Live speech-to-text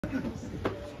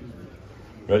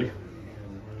Ready?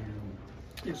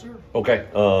 Yes, sir. Okay.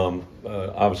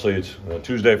 Obviously, it's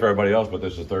Tuesday for everybody else, but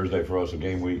this is Thursday for us, a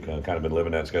game week. Kind of been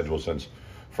living that schedule since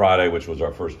Friday, which was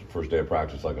our first day of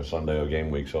practice, like a Sunday of game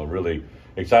week. So really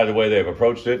excited the way they've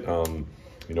approached it.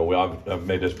 I've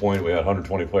made this point. We had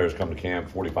 120 players come to camp.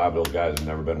 45 of those guys have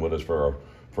never been with us for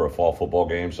a fall football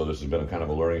game. So this has been a kind of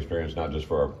a learning experience, not just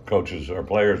for our coaches, our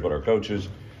players, but our coaches.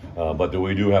 But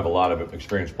we do have a lot of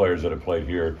experienced players that have played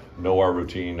here, know our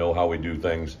routine, know how we do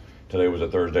things. Today was a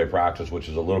Thursday practice, which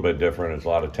is a little bit different. It's a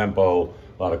lot of tempo,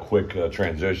 a lot of quick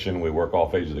transition. We work all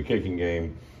phases of the kicking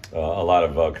game, a lot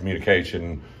of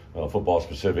communication, football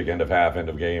specific, end of half, end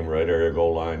of game, right area,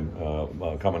 goal line,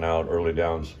 coming out, early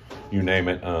downs, you name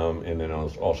it, and then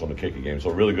also in the kicking game. So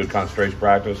really good concentration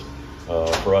practice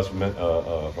for us from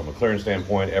a clearance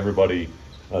standpoint. Everybody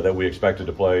that we expected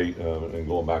to play, and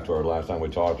going back to our last time we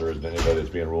talked, there isn't anybody that's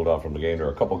being ruled out from the game. There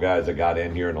are a couple guys that got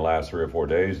in here in the last 3 or 4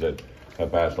 days that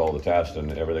have passed all the tests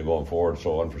and everything going forward,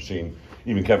 so unforeseen.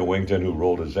 Even Kevin Wington, who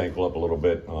rolled his ankle up a little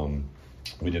bit,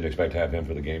 we didn't expect to have him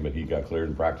for the game, but he got cleared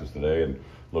in practice today and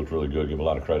looked really good. Give a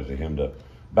lot of credit to him to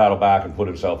battle back and put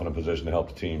himself in a position to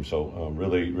help the team. So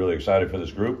really, really excited for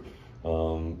this group.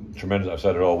 Tremendous, I've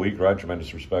said it all week, right?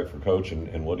 Tremendous respect for Coach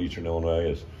and what Eastern Illinois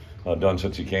has done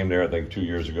since he came there, I think 2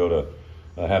 years ago,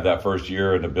 to have that first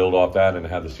year and to build off that and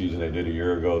have the season they did a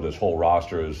year ago. This whole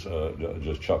roster is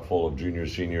just chock full of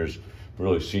juniors, seniors,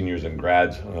 really seniors and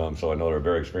grads. So I know they're a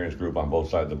very experienced group on both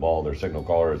sides of the ball. Their signal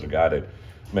caller is a guy that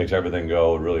makes everything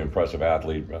go, a really impressive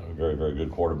athlete, a very, very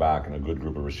good quarterback, and a good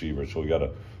group of receivers. So we got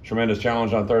a tremendous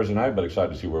challenge on Thursday night, but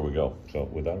excited to see where we go. So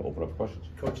with that, I'll open up for questions.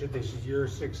 Coach, this is year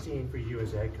 16 for you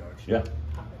as head coach. Yeah.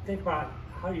 Think about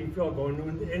how you feel going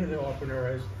into the opener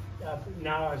as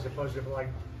now as opposed to like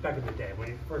back in the day when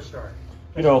you first started.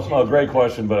 A great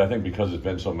question, but I think because it's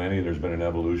been so many, there's been an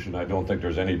evolution. I don't think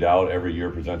there's any doubt every year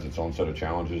presents its own set of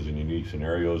challenges and unique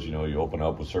scenarios. You open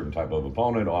up with certain type of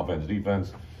opponent, offense,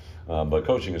 defense, but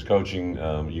coaching is coaching.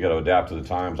 You got to adapt to the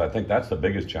times. I think that's the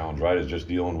biggest challenge, right, is just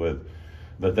dealing with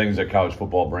the things that college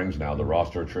football brings now, the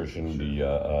roster attrition,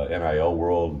 the NIL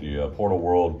world, the portal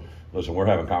world. Listen, we're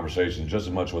having conversations just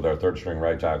as much with our third-string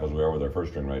right tackle as we are with our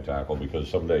first-string right tackle, because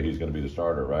someday he's going to be the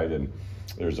starter, right? And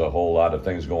there's a whole lot of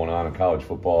things going on in college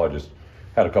football. I just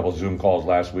had a couple Zoom calls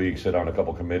last week, sit on a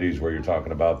couple committees where you're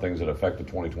talking about things that affect the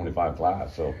 2025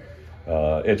 class. So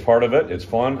it's part of it. It's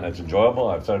fun. It's enjoyable.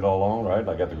 I've said it all along, right?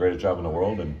 I got the greatest job in the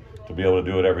world, and to be able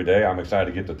to do it every day, I'm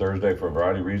excited to get to Thursday for a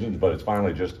variety of reasons, but it's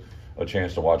finally just a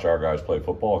chance to watch our guys play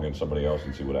football against somebody else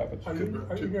and see what happens. Are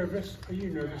you nervous? Are you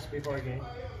nervous before a game?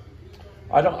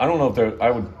 I don't know if there.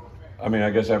 I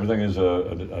guess everything is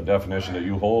a definition that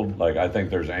you hold. Like, I think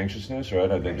there's anxiousness,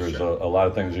 right? I think there's a lot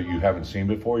of things that you haven't seen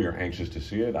before. You're anxious to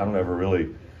see it. I don't ever really.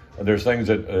 There's things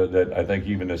that I think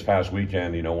even this past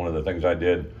weekend, one of the things I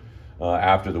did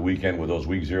after the weekend with those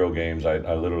week 0 games, I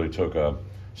literally took a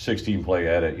 16-play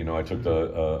edit. I took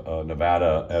the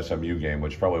Nevada SMU game,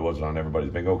 which probably wasn't on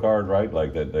everybody's bingo card, right?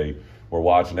 Like that they were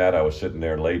watching that. I was sitting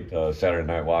there late Saturday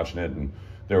night watching it, and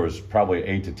there was probably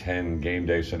 8 to 10 game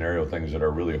day scenario things that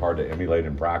are really hard to emulate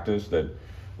in practice that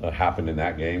happened in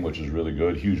that game, which is really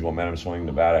good. Huge momentum swing.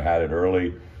 Nevada had it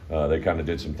early. They kind of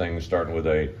did some things, starting with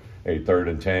a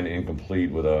 3rd and 10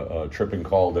 incomplete with a tripping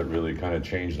call that really kind of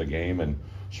changed the game and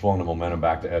swung the momentum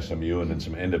back to SMU, and then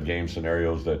some end of game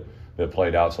scenarios that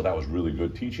played out. So that was really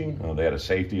good teaching. They had a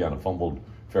safety on a fumbled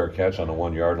fair catch on the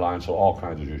 1 yard line. So all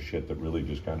kinds of just shit that really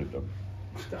just kind of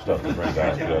stuff that brings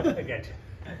out.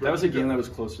 That was a game that was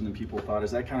closer than people thought.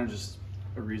 Is that kind of just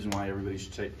a reason why everybody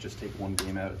should take one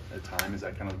game at a time? Is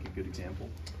that kind of like a good example?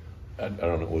 I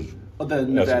don't know. Was the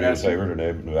Nevada favorite or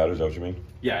Nevada? Is that what you mean?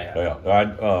 Yeah.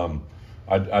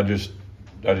 I just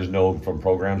know from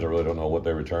programs. I really don't know what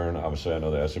they return. Obviously, I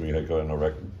know the SMU head coach. I know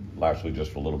Rick Lashley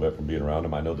just for a little bit from being around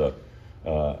him. I know the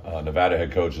Nevada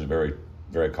head coach is a very,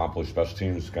 very accomplished special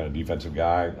teams kind of defensive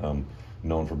guy.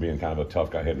 Known for being kind of a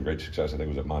tough guy. He had great success. I think it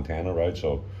was at Montana, right?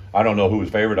 So I don't know who was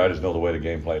favored. I just know the way the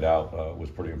game played out was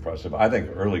pretty impressive. I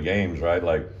think early games, right?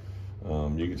 Like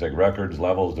you can take records,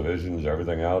 levels, divisions,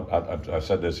 everything out. I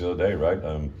said this the other day, right?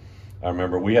 I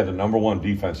remember we had the #1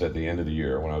 defense at the end of the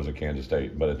year when I was at Kansas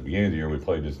State. But at the beginning of the year, we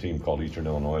played this team called Eastern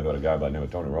Illinois, who had a guy by the name of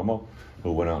Tony Romo,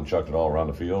 who went out and chucked it all around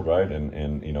the field, right?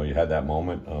 And you had that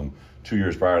moment. 2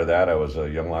 years prior to that, I was a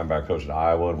young linebacker coach at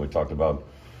Iowa, and we talked about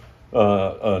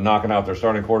knocking out their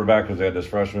starting quarterback because they had this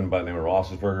freshman by the name of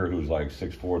Roethlisberger who's like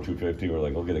 6'4", 250. We're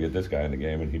like, we're going to get this guy in the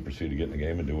game, and he proceeded to get in the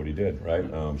game and do what he did, right?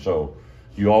 So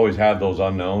you always have those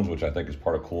unknowns, which I think is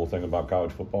part of the cool thing about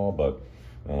college football. But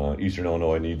Eastern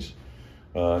Illinois needs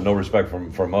no respect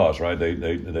from us, right?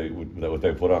 What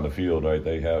they put on the field, right?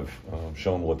 They have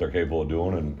shown what they're capable of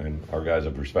doing, and our guys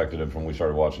have respected it from when we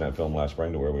started watching that film last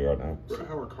spring to where we are now. So.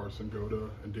 How are Carson Goda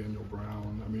and Daniel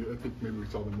Brown? I mean, I think maybe we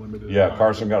saw them limited. Yeah,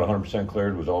 Carson got 100%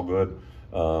 cleared, was all good.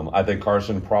 I think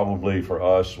Carson probably for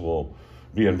us will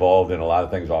be involved in a lot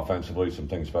of things offensively, some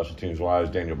things special teams wise.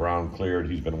 Daniel Brown cleared;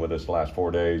 he's been with us the last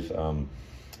 4 days.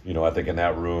 I think in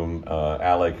that room,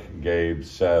 Alec, Gabe,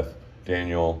 Seth,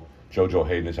 Daniel. JoJo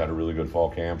Hayden has had a really good fall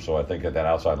camp, so I think at that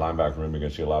outside linebacker room, you're going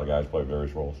to see a lot of guys play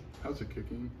various roles. How's it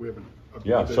kicking? We haven't.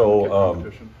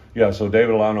 So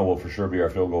David Alano will for sure be our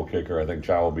field goal kicker. I think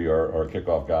Chow will be our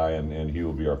kickoff guy, and he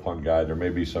will be our punt guy. There may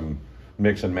be some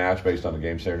mix and match based on the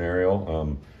game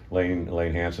scenario.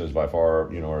 Lane Hansen is by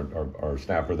far, our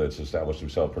snapper that's established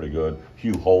himself pretty good.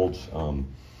 Hugh Holtz.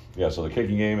 So the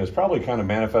kicking game has probably kind of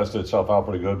manifested itself out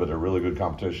pretty good, but a really good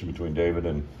competition between David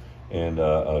and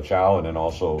Chow, and then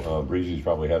also Breezy's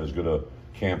probably had as good a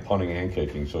camp punting and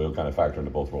kicking, so he'll kind of factor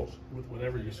into both roles. With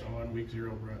whatever you saw in week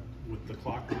 0, Bret, with the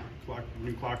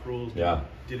new clock rules,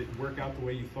 did it work out the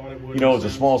way you thought it would? It's a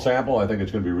small sample. I think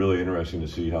it's going to be really interesting to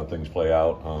see how things play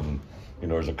out.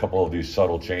 There's a couple of these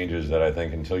subtle changes that I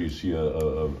think until you see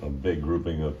a big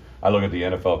grouping of, I look at the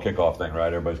NFL kickoff thing, right?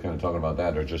 Everybody's kind of talking about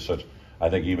that. There's just such, I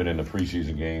think even in the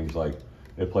preseason games, like,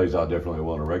 it plays out differently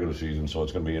well in a regular season, so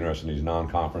it's going to be interesting, these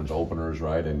non-conference openers,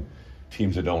 right, and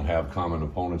teams that don't have common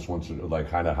opponents, like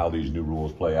kind of how these new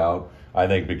rules play out. I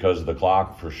think because of the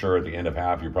clock, for sure, at the end of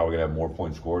half, you're probably going to have more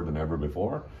points scored than ever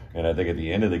before, and I think at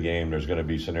the end of the game, there's going to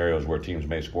be scenarios where teams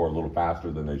may score a little faster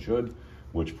than they should,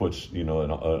 which puts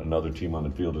another team on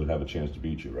the field that have a chance to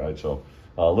beat you, right? So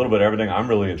a little bit of everything. I'm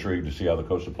really intrigued to see how the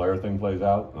coach-to-player thing plays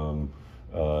out.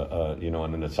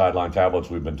 And then the sideline tablets,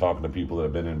 we've been talking to people that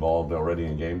have been involved already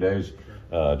in game days,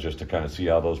 just to kind of see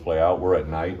how those play out. We're at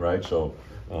night, right? So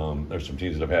there's some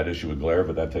teams that have had issue with glare,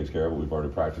 but that takes care of it. We've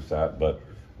already practiced that. But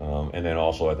and then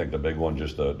also I think the big one,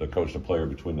 just the coach to player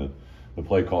between the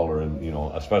play caller and,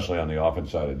 especially on the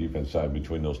offense side and defense side,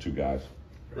 between those two guys.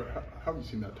 How have you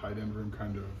seen that tight end room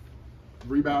kind of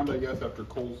rebound, I guess, after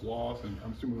Cole's loss? And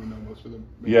I'm assuming we know most of them.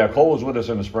 Yeah, Cole was with us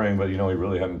in the spring, but, he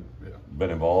really hadn't been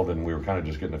involved, and we were kind of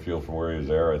just getting a feel from where he was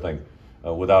there. I think,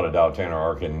 without a doubt, Tanner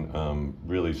Arkin,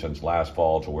 really since last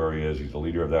fall to where he is, he's the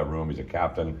leader of that room. He's a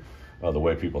captain. The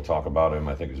way people talk about him,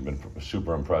 I think, has been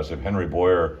super impressive. Henry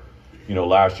Boyer,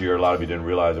 last year, a lot of you didn't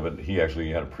realize it, but he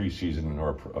actually had a preseason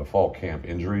or a fall camp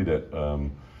injury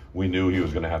that we knew he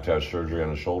was going to have surgery on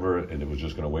his shoulder, and it was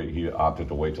just going to wait. He opted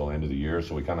to wait till the end of the year,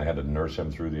 so we kind of had to nurse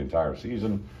him through the entire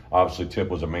season. Obviously, Tip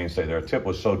was a mainstay there. Tip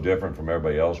was so different from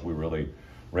everybody else. We really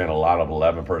ran a lot of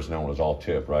 11 personnel, and it was all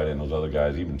Tip, right? And those other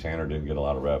guys, even Tanner, didn't get a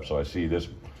lot of reps. So I see this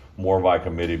more by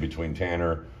committee between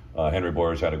Tanner. Henry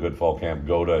Boyer's had a good fall camp.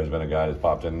 Goda has been a guy that's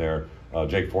popped in there.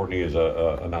 Jake Fortney is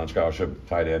a non-scholarship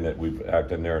tight end that we've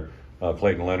acted in there.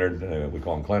 Clayton Leonard, we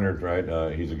call him Clennard,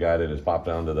 right? He's a guy that has popped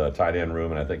down to the tight end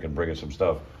room, and I think can bring us some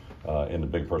stuff in the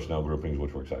big personnel groupings,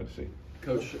 which we're excited to see.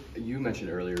 Coach, you mentioned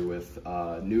earlier with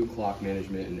new clock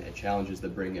management and challenges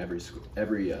that bring every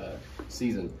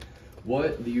season.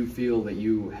 What do you feel that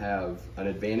you have an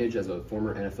advantage as a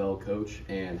former NFL coach,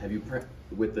 and have you,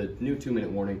 with the new 2-minute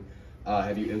warning,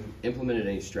 have you implemented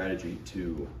any strategy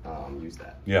to use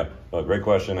that? Yeah, great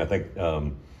question. I think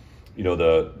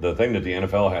the thing that the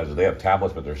NFL has is they have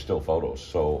tablets, but they're still photos.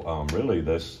 So really,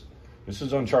 this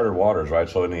is uncharted waters, right?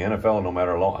 So in the NFL, no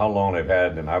matter how long they've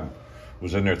had, and I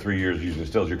was in there 3 years using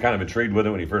stills, you're kind of intrigued with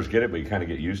it when you first get it, but you kind of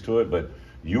get used to it. But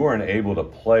you aren't able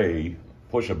to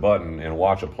push a button and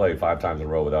watch a play 5 times in a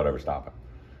row without ever stopping.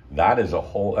 That's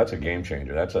a game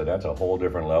changer. That's a whole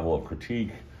different level of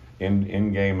critique,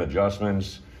 in-game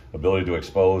adjustments, ability to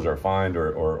expose or find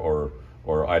or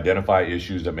identify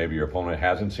issues that maybe your opponent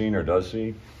hasn't seen or does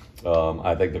see.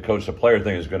 I think the coach-to-player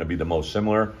thing is going to be the most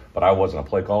similar, but I wasn't a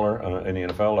play caller in the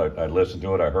NFL. I listened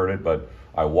to it, I heard it, but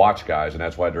I watched guys, and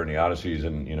that's why during the Odyssey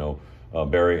season,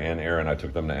 Barry and Aaron, I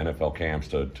took them to NFL camps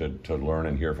to learn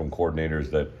and hear from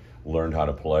coordinators that learned how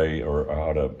to play or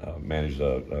how to manage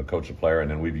the coach-to-player,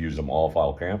 and then we've used them all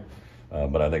fall camp.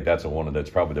 But I think that's that's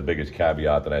probably the biggest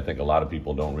caveat that I think a lot of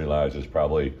people don't realize is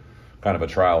probably kind of a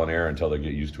trial and error until they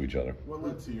get used to each other. What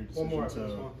led to your decision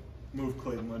to move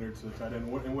Clayton Leonard to the tight end?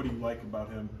 And what do you like about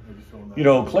him? Maybe filling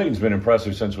that Clayton's been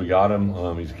impressive since we got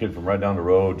him. He's a kid from right down the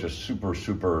road, just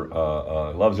super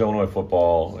loves Illinois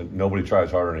football. Nobody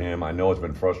tries harder than him. I know it's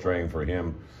been frustrating for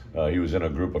him. He was in a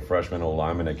group of freshman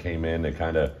O-linemen that came in that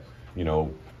kind of,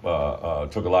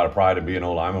 took a lot of pride in being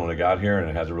O-lineman when they got here, and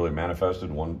it hasn't really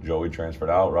manifested. Joey transferred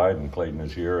out, right, and Clayton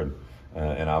is here,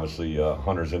 and obviously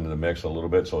Hunter's into the mix a little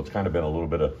bit, so it's kind of been a little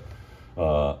bit of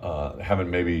haven't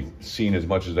maybe seen as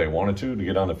much as they wanted to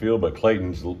get on the field. But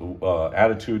Clayton's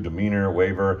attitude, demeanor,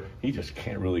 waiver, he just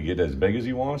can't really get as big as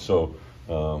he wants. So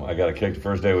I got a kick the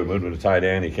first day we moved him to tight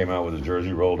end. He came out with his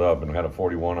jersey rolled up and had a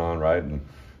 41 on, right, and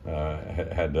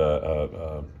had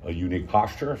a unique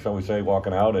posture, shall we say,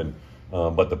 walking out. And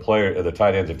but the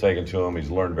tight ends have taken to him. He's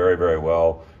learned very, very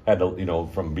well. Had to,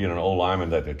 from being an old lineman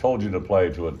that they told you to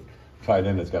play to a tight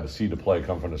end that's got to see the play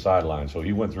come from the sideline. So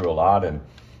he went through a lot, and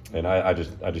I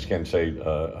just can't say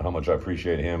how much I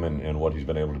appreciate him and what he's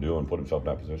been able to do and put himself in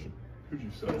that position. Who'd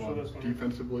you settle on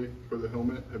defensively for the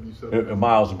helmet? Have you settled?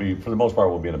 Miles will be, for the most part,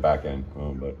 will be in the back end,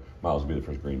 but Miles will be the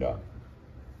first green dot.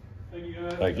 Thank you,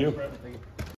 guys. Thank you. Thanks,